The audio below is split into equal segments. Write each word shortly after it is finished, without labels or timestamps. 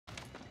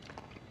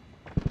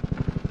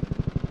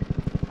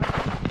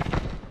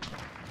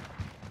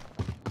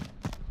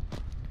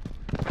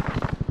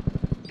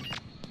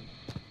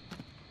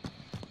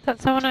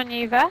Got someone on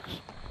you,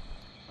 Vash?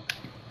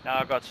 No,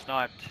 I got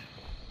sniped.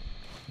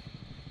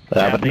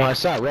 But no, I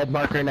saw a red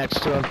marker next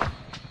to him.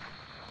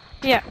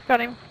 Yeah,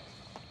 got him.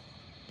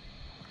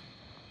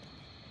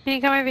 Can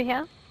you come over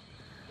here?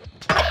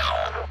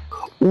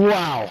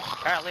 Wow.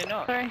 Apparently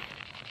not. Sorry.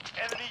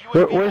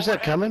 Where's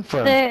that coming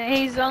from?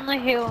 He's on the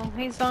hill.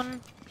 He's on...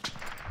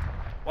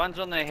 One's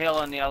on the hill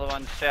and the other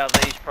one's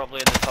southeast, probably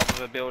at the top of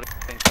a building,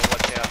 so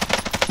watch out.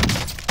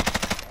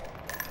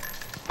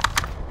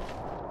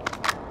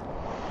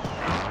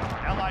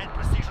 Allied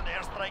precision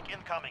airstrike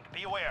incoming.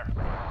 Be aware.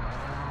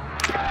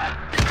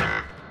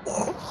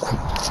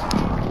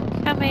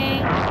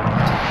 Coming.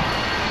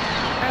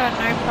 I got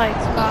no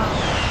plate spot.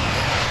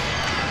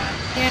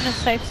 You in a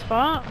safe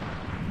spot?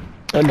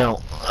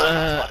 No.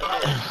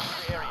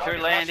 Two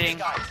landing.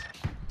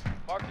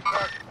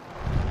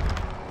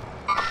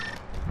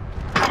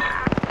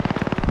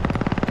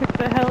 Took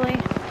the heli.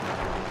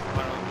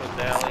 One of them was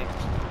the alley.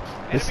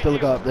 There's still a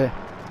guy up there.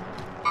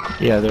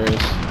 Yeah, there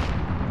is.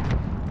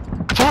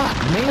 Fuck,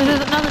 man.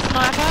 There's another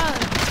sniper.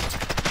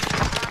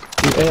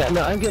 Yeah,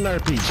 no, I'm getting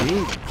RPG.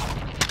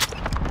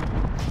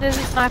 There's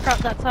a sniper up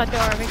that side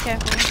door. Be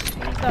careful.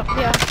 He's up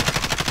here.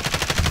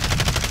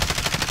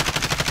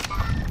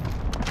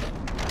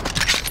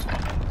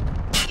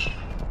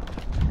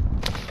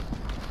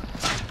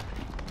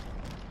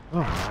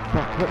 Oh,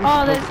 fuck.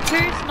 Oh, there's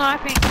two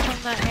sniping from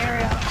that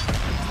area.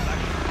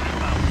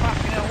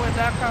 Fucking hell, where'd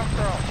that come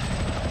from?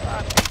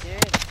 Fucking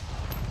dead.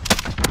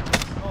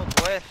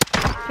 Northwest.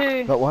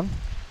 Two. Got one.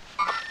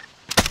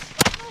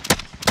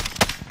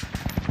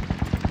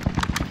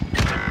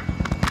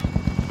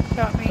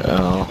 Got me.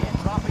 Oh.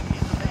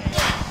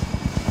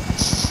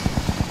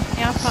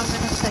 Yep,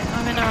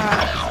 I'm in a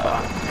right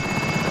spot.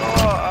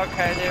 Oh,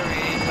 okay, there he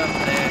is up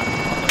there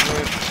on the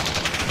roof.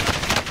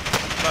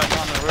 Right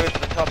on the roof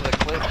at the top of the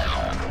cliff.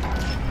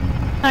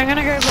 I'm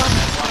gonna go bomb.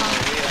 One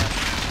here.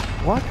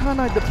 Why can't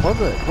I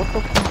deposit? What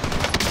the fuck?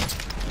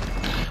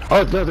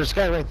 Oh, no, there's a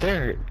guy right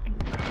there.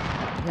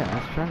 Yeah, I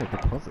was trying to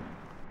deposit.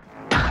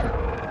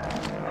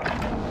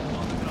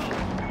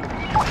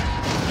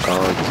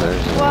 Oh,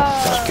 there's a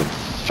fucking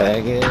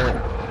faggot.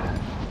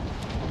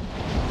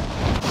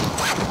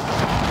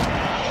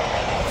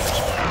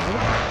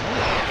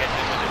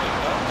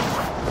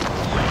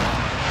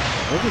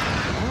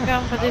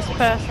 Going for this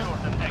person.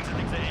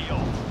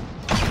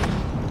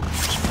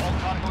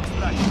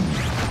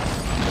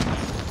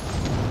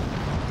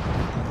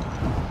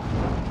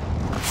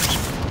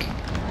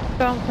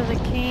 Going for the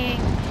king.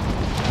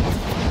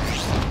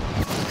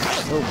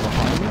 Oh,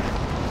 behind me?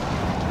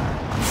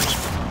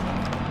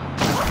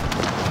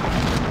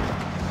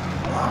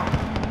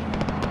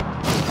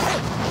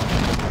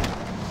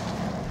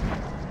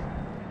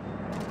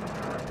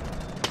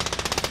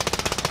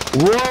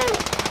 Whoa!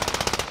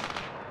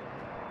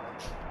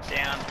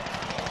 Down.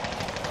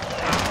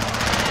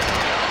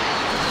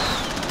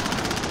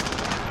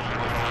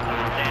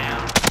 Down.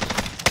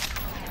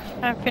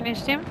 I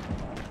finished him.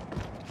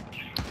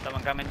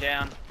 Someone coming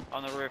down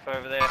on the roof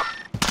over there.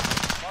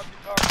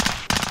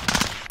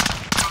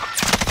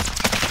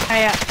 Oh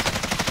yeah.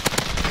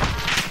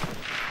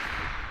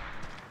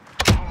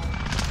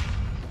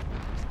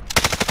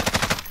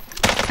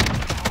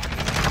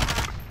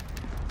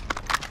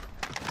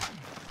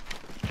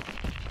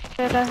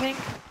 Good, I think.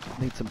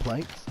 Need some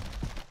plates.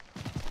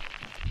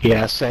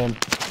 Yeah, same.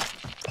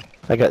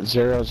 I got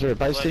 0. Is there a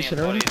buy Plenty station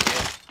of already?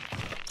 bodies,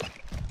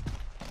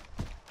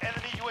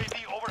 Enemy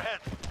UAV overhead.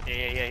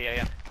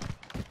 yeah.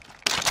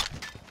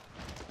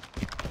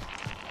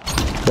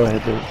 Go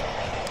ahead, dude.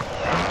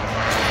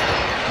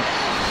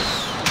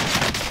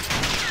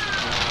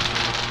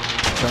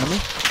 In front of me?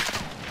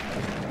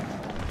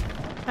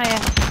 Oh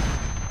yeah.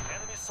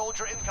 Enemy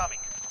soldier incoming.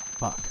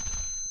 Fuck.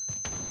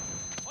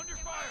 Under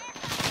fire.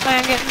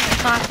 I'm getting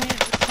sniped from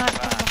behind.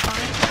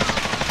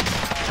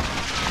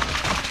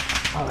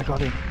 Oh, I got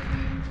him.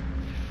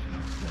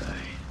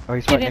 Oh,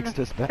 he's Get right in next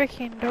the to us, back.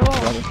 freaking door.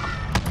 Got him.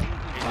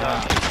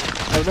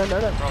 He's No.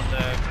 from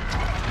the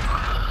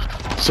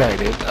Sorry,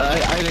 dude. I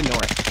didn't know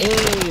where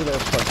any of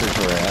those fuckers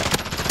were at.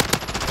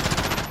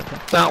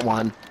 Not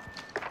one.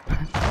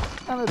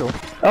 Not at all.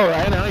 Oh,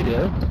 I know I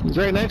do. He's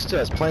right next to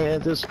us playing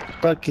at this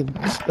fucking...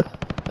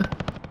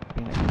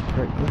 Being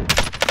very good.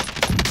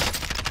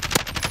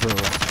 Bro.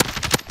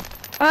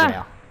 Ah!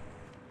 Yeah.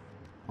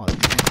 Oh,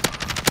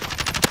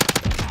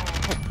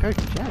 go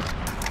Jay.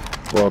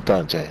 Well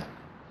done, Jay.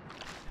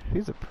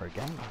 He's a pro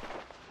gamer.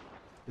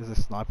 There's a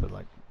sniper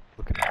like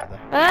looking over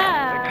there.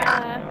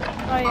 Ah!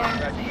 Oh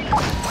yeah.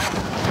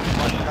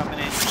 one coming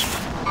in.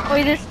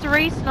 Wait, there's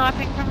 3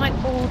 sniping from like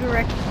all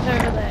directions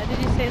over there. Did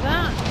you see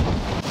that?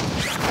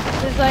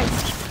 There's like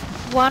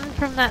 1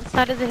 from that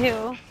side of the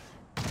hill.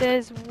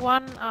 There's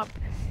 1 up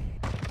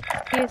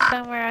here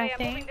somewhere, I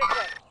think.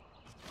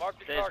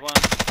 There's one.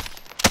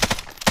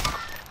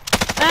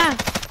 Ah!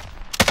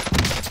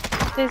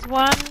 There's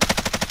 1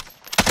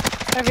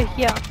 over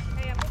here.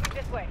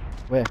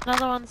 Where?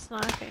 Another one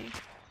sniping.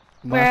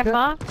 Where I Marker?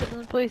 marked it in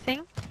the blue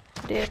thing?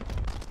 Did.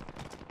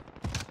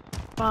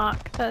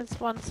 Mark, there's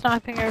 1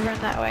 sniping over in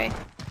that way.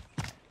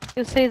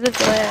 You'll see the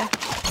glare.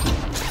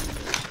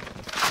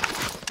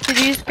 Did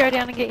you just go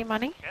down and get your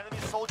money? Enemy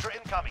soldier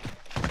incoming.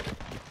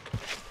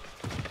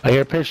 I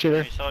hear a picture.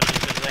 Enemy soldiers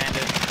just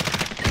landed.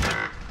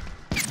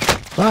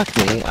 Fuck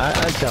me.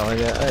 I'm telling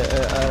you.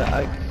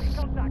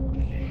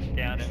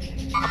 Downed him.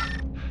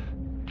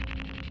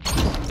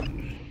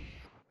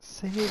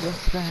 See the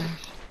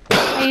smash.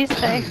 Are you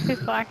safe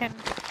if I can?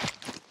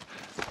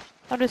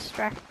 I'll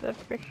distract the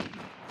freaking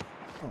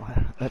Oh,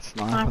 that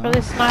sniper. sniper.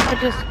 This sniper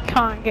just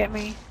can't get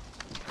me.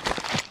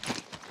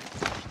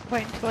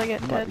 Wait until I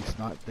get You might dead. be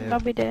sniped I'll there.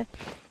 be dead.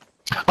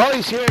 Oh,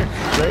 he's here.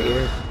 Right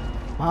here.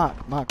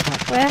 Mark.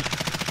 Where?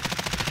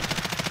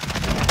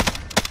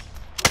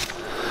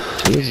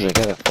 Jesus,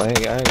 I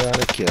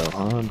got a kill,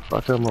 huh?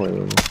 Fuck,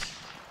 unbelievable.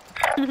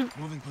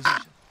 Moving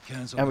position.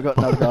 Cancel. And we got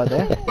another guy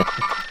there.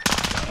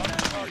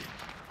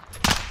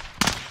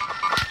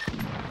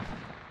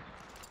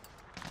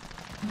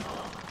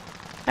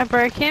 I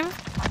broke him.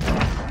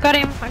 Got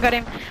him. I got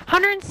him.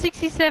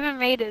 167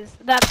 meters.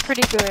 That's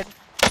pretty good.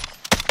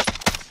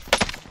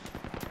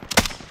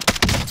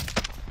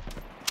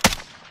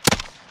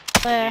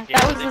 There.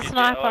 That was the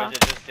sniper. Oh, is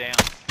it just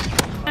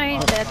down? No,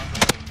 he's dead.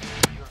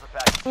 Use the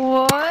package.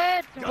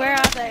 What? Where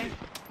are they?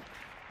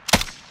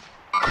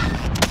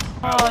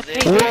 Oh, They're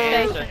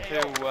TV closer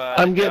station. to,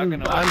 I'm getting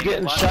Juggernaut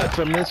in shot London.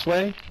 from this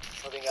way.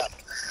 Moving up.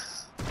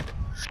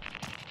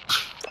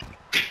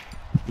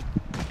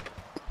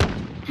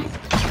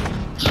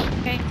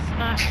 Getting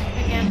sniped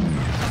again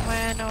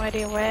somewhere. No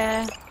idea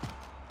where.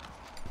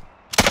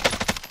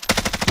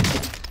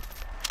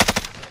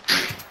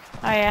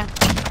 Oh yeah.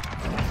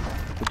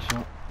 Good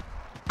shot.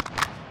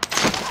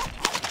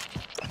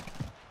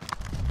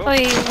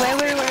 Oi, where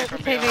we were at the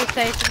TV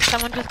station,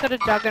 someone just got a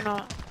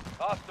juggernaut.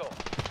 Hostile.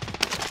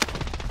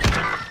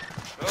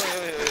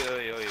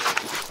 Oi.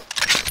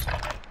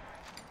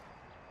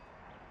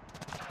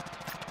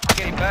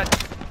 Getting bad.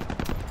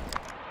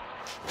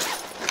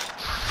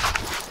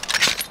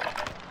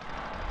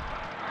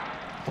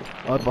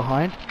 Oh,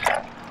 behind.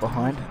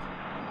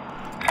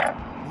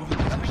 Moving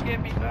Come position.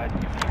 get me, bud,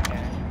 if you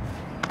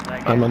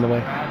can. I'm on the way.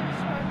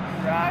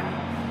 Run.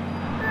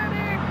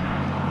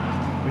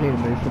 We need to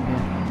move from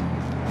here.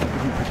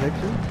 Is he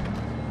protected?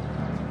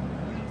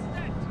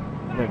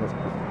 No.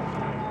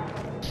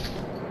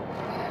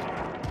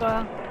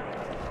 Well,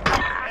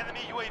 Enemy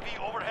UAV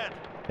overhead.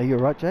 Are you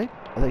alright, Jake?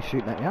 Are they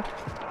shooting at you?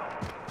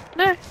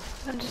 no,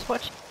 I'm just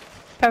watching.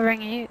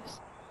 Covering you.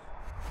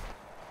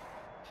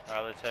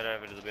 Alright, let's head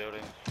over to the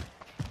buildings.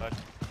 Bud.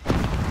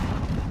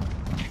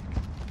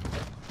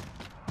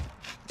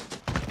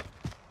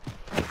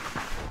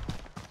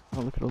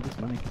 Oh, look at all this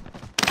money.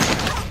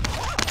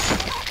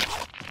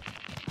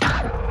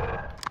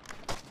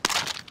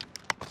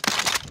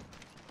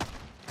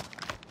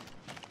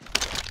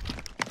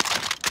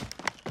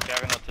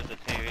 Juggernaut to the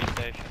TV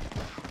station.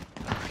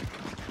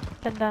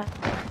 Did that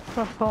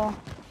before.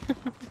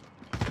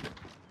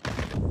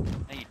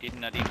 No, you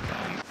didn't. I didn't.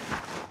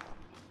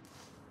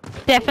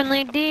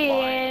 Definitely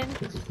did.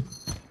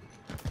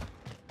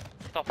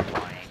 Stop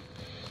lying.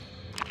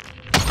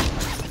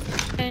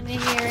 Turn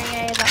your hearing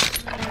aid up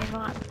and name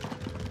on.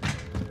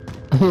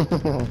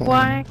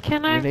 Why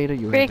can I We need a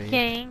UAV.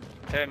 freaking...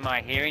 Turn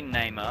my hearing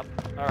name up.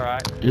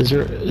 Alright. Is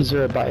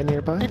there a buy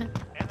nearby?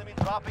 Enemy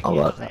dropping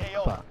Oh, into the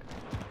AO. Fuck.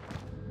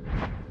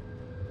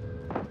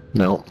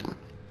 No.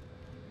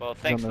 Well,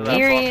 thanks for on that the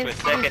Here he box. We're is.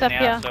 second He's up now,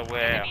 here. so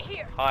we're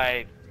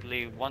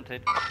highly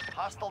wanted.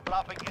 Hostile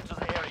dropping into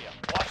the area.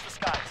 Watch the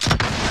skies.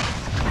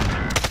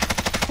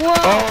 Whoa!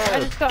 I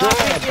just got above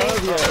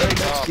RPG. you, right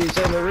next to you. He's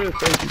on the roof.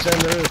 He's on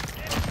the roof.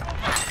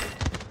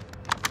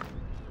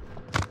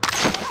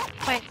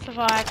 Wait,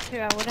 survived too.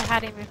 I would have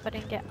had him if I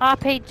didn't get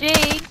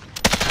RPG.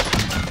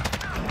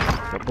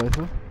 Got both of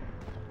them.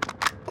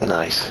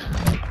 Nice. I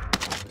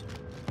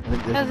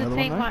think there's How's the another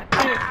team one though. like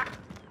too?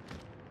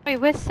 Wait,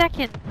 we're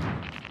second.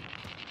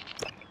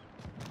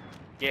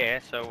 Yeah,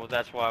 so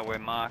that's why we're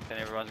marked and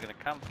everyone's gonna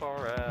come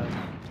for us.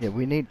 Yeah,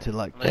 we need to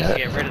like. Let's Yeah.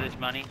 get rid of this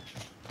money.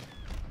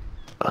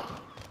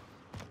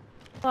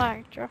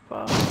 Flag drop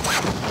off.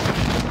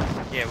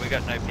 Yeah, we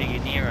got no piggy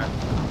near us.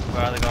 We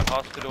either got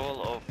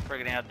hospital or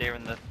friggin' out there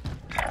in the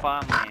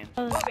farmland.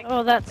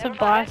 Oh, that's a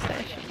buy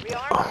station.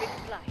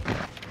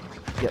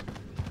 Yep.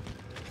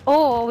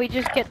 Or we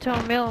just get to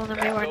a mill and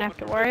then we won't have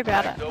to worry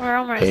about it. We're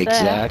almost there.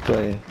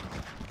 Exactly.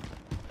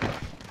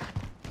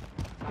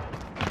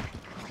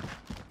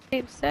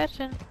 Keep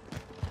searching.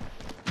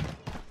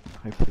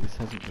 Hopefully this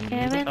hasn't been.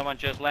 Damn it. Someone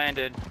just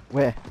landed.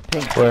 Where?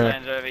 Pink. Where?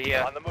 Landed over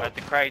here On the move. at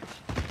the crates.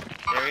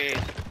 There he is.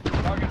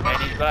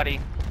 And his buddy.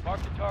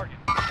 Mark the target.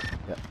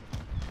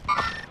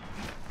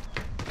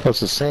 Oh, it's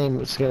the same.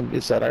 It's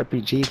that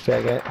RPG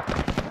faggot.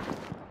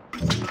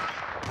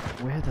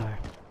 Where though?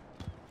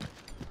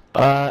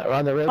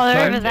 On the red Oh, they're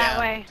side. over that down.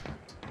 way.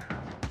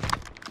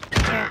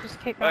 Yeah, just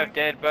keep going. Both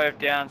dead, both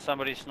down.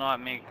 Somebody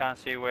sniped me. Can't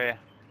see where.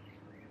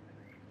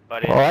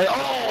 But it's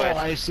Oh,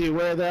 I see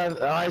where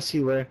that. I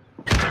see where.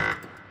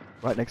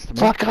 Right next to me.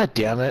 Fuck! God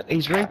damn it!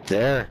 He's right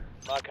there.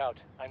 Mark out.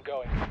 I'm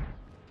going.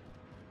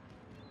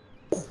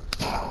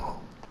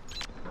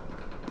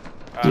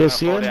 I'm gonna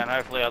see fall him? down,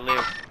 hopefully I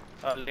live.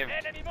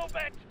 Enemy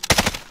movement!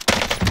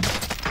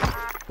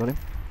 Got him?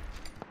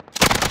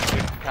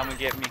 Come and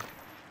get me.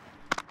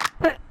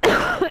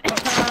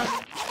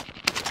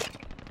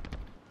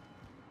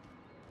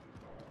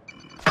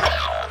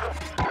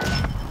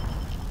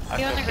 I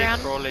You on shall the keep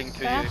ground, crawling to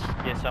Bash?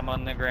 you. Yes, I'm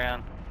on the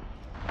ground.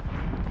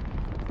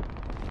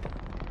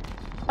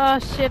 Oh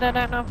shit, I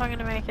don't know if I'm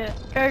gonna make it.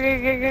 Go,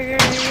 go, go, go, go,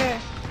 go, go.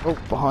 Oh,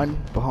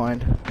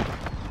 behind.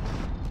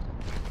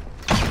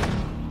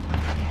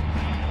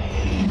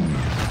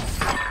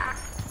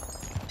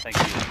 Thank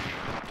you.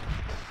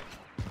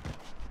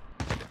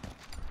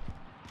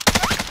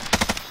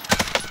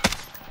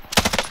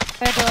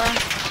 Go, Dora.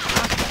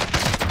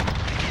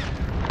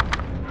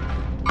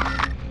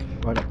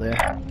 Right up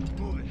there.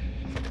 Moving.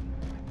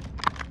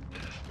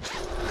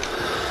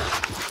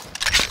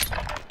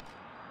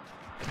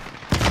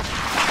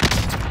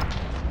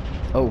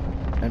 Oh,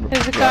 and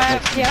There's a right guy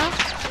up next- here.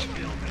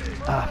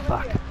 Ah,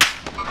 fuck.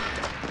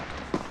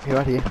 Here,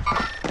 right here.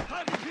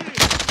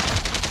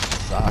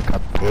 Suck a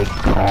big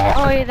cock.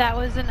 Oh yeah, that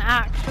was an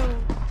actual...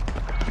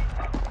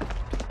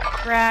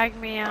 Drag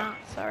me out,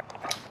 sorry.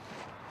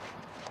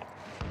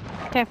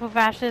 Careful,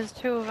 Vash, there's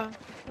two of them.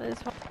 There's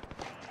one.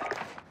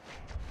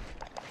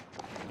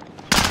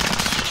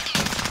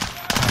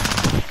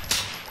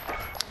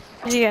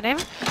 Did you get him?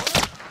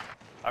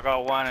 I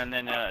got one and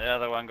then the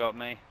other one got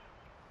me.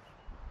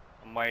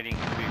 I'm waiting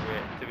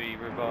to be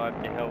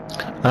revived to help.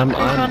 I'm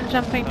There's one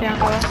jumping down,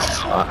 Dora.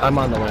 I'm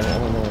on the way.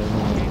 I'm on the way.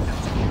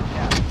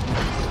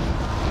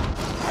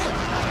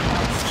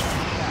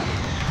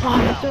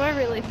 Oh, do I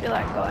really feel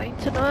like going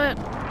tonight?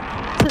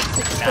 It's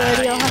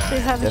 6:30, I'll have to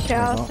have a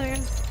shower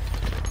Definitely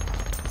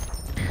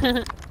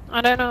soon.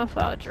 I don't know if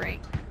I'll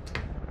drink.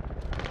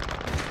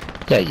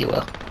 Yeah, you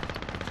will.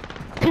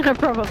 I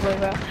probably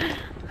will.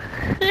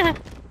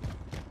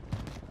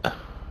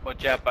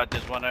 Watch out, bud,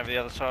 there's one over the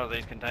other side of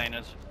these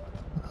containers.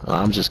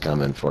 I'm just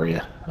coming for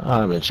you.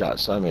 I've been shot,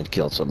 so I've been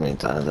killed so many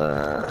times.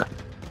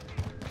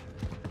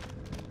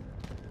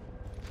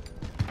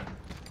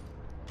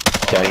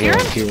 Okay, You're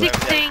on here,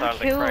 16 Outside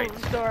the kills,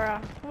 crates.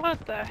 Dora. What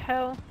the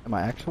hell? Am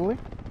I actually?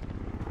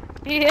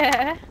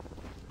 Yeah.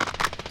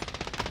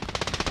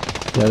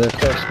 Yeah, they're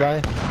close by.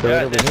 They're Yeah,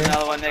 right over there's here.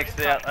 another one next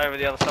to over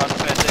the other side of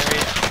the fence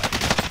area.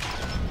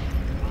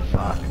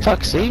 Fuck.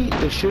 Fuck, see?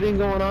 There's shooting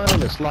going on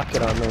and it's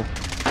locking on me.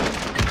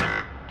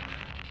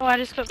 Oh, I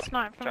just got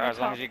sniped from So the as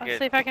long top. as you I'll get,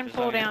 see if I can as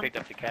fall long as you down. picked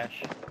up the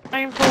cash.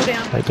 I can fall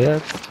down. I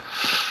did.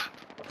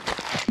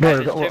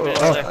 There's 2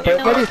 minutes left. He's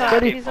on the Ready, side.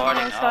 ready. He's on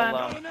the Fighting, side.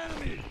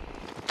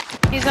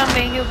 I'll, He's on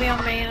me. He'll be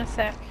on me in a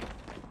sec.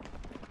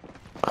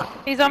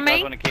 He's on you guys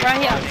me. wanna keep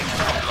Right here. fighting and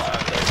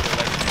I'll go to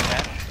the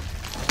cash.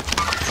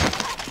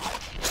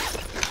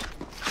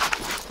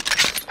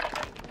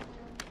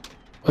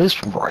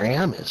 This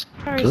RAM is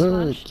Very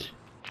good. smashed.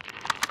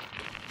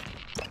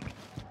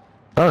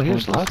 Oh,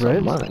 here's Want lots this of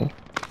red? money.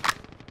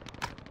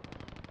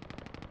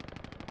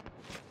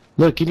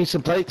 Look, you need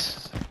some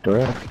plates?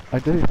 Dora. I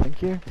do,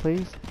 thank you,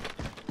 please.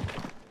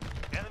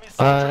 Enemy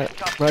soldier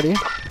incoming. Right here.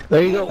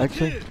 There you go.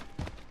 Actually.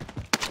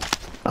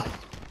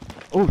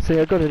 Oh, see,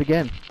 I got it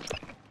again.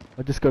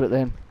 I just got it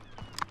then.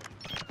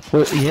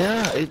 Well,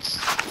 yeah, it's...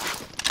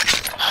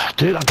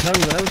 Dude, I'm telling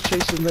you, when I was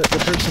chasing the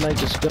person I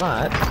just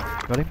got,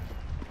 Got him.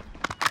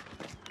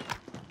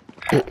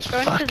 it Go into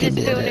fucking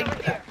this did building.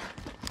 it.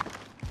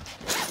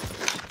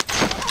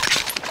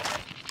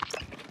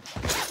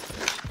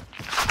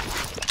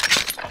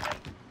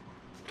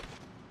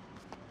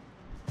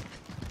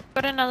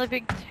 Got another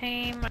big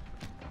team.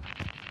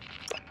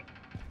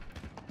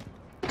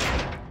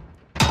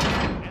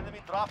 Enemy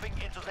dropping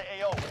into the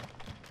AO.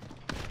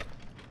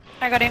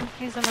 I got him.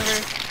 He's on the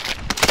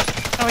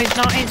roof. Oh, he's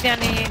not. He's down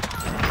near you.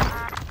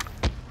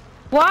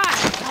 Why?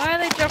 Why are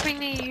they dropping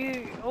near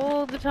you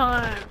all the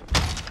time?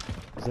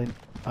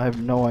 I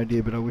have no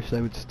idea, but I wish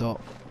they would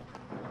stop.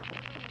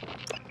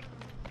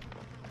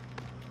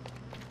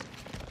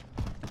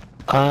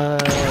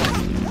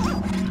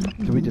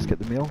 Can we just get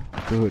the meal?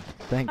 Good.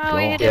 Thank Oh,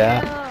 he God. hit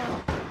Yeah.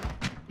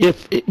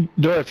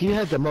 Dora, if you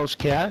had the most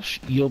cash,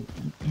 you'll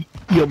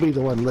be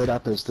the one lit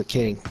up as the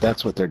king.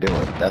 That's what they're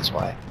doing. That's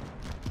why.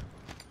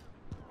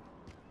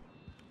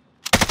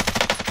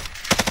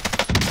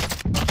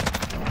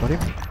 Got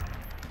him?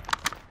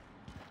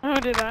 Oh,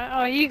 did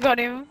I? Oh, you got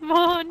him.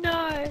 Oh,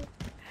 no.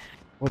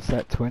 What's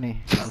that,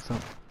 20 or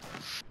something?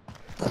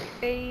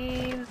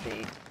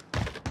 Easy.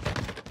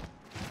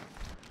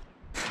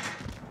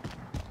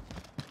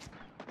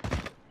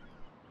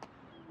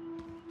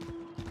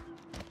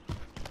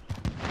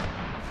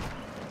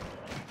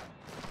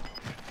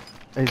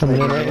 He's Coming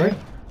in leaving right me. here.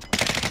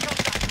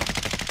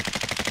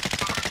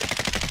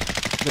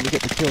 Let me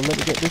get the kill, let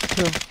me get this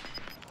kill.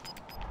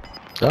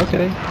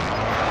 Okay.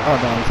 Oh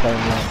no, he's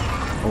staying there.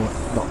 Or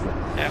not,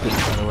 Yeah.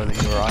 didn't know whether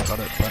you or I got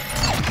it, but...